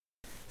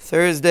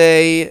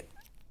Thursday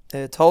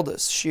told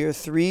us, Shiur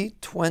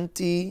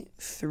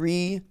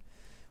 323.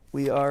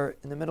 We are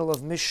in the middle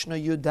of Mishnah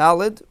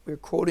Yudalid. We're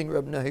quoting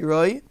Reb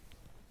Nahiroi,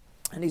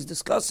 and he's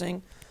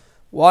discussing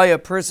why a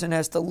person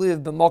has to live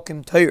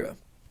b'mokim Torah.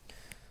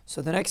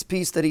 So the next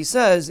piece that he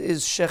says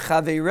is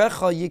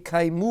Shechaverecha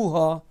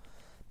yikaimuha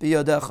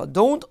biyadecha.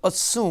 Don't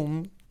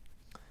assume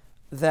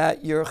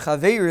that your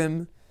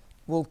chaverim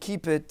will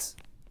keep it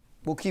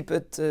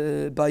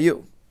by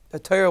you. The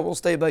Torah will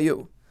stay by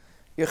you.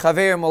 Your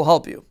chaverim will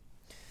help you.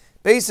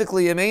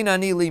 Basically, yemein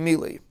ani li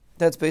mili.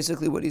 That's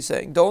basically what he's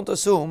saying. Don't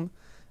assume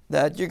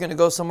that you're going to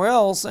go somewhere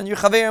else and your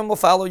chaverim will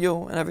follow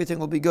you and everything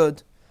will be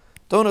good.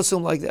 Don't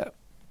assume like that.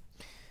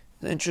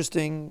 An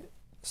interesting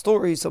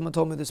story someone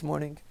told me this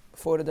morning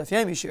before the Daf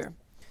Yomi Shiur.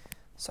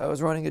 So I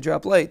was running a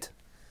drop late.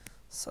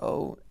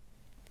 So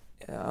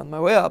on my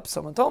way up,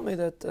 someone told me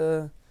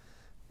that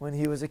when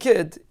he was a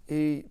kid,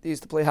 he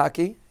used to play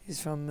hockey.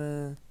 He's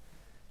from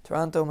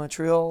Toronto,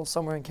 Montreal,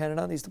 somewhere in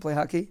Canada. He used to play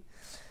hockey.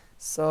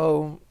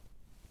 So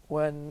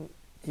when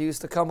he used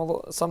to come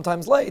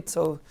sometimes late,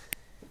 so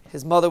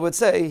his mother would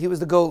say he was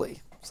the goalie.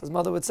 So his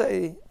mother would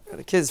say,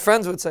 his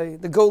friends would say,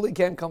 the goalie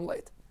can't come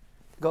late.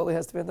 The goalie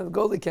has to be, the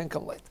goalie can't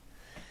come late.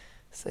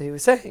 So he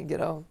was saying,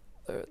 the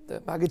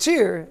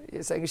Magachir,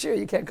 he's saying, sure,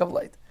 you can't come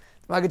late.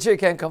 The Magachir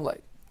can't come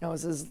late. That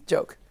was his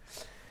joke.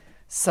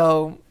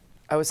 So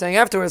I was saying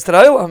afterwards to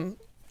Ra'olam,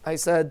 I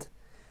said,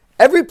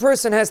 every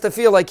person has to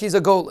feel like he's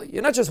a goalie.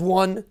 You're not just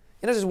one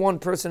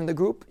person in the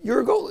group.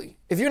 You're a goalie.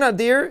 If you're not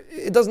there,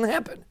 it doesn't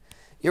happen.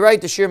 You're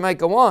right, the shiur might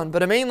go on,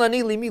 but amein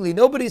lani li mili,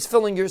 nobody's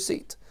filling your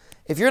seat.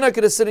 If you're not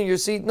going to sit in your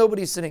seat,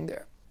 nobody's sitting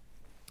there.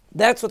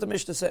 That's what the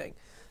Mishnah is saying.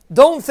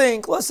 Don't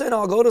think, listen,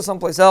 I'll go to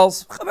someplace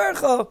else.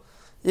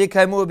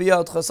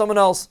 Someone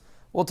else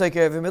will take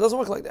care of him. It doesn't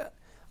work like that.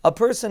 A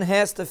person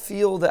has to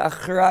feel the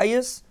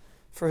achrayus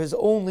for his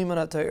own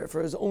limanat Torah,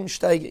 for his own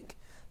steiging.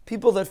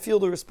 People that feel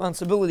the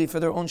responsibility for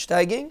their own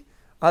steiging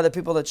are the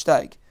people that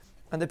steig.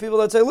 And the people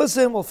that say,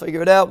 listen, we'll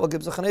figure it out, we'll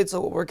give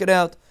zachanetza, we'll work it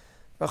out.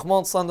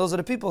 Rahman San, those are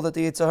the people that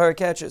the Yetzer Hara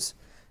catches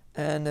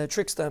and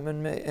tricks them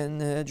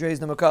and drays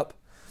them a cup.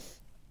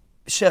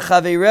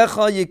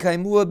 Shechaverecha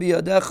yikaimua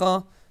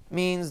biyadecha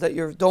means that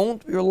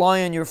don't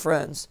rely on your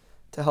friends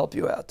to help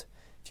you out.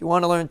 If you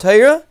want to learn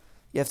Torah,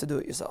 you have to do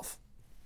it yourself.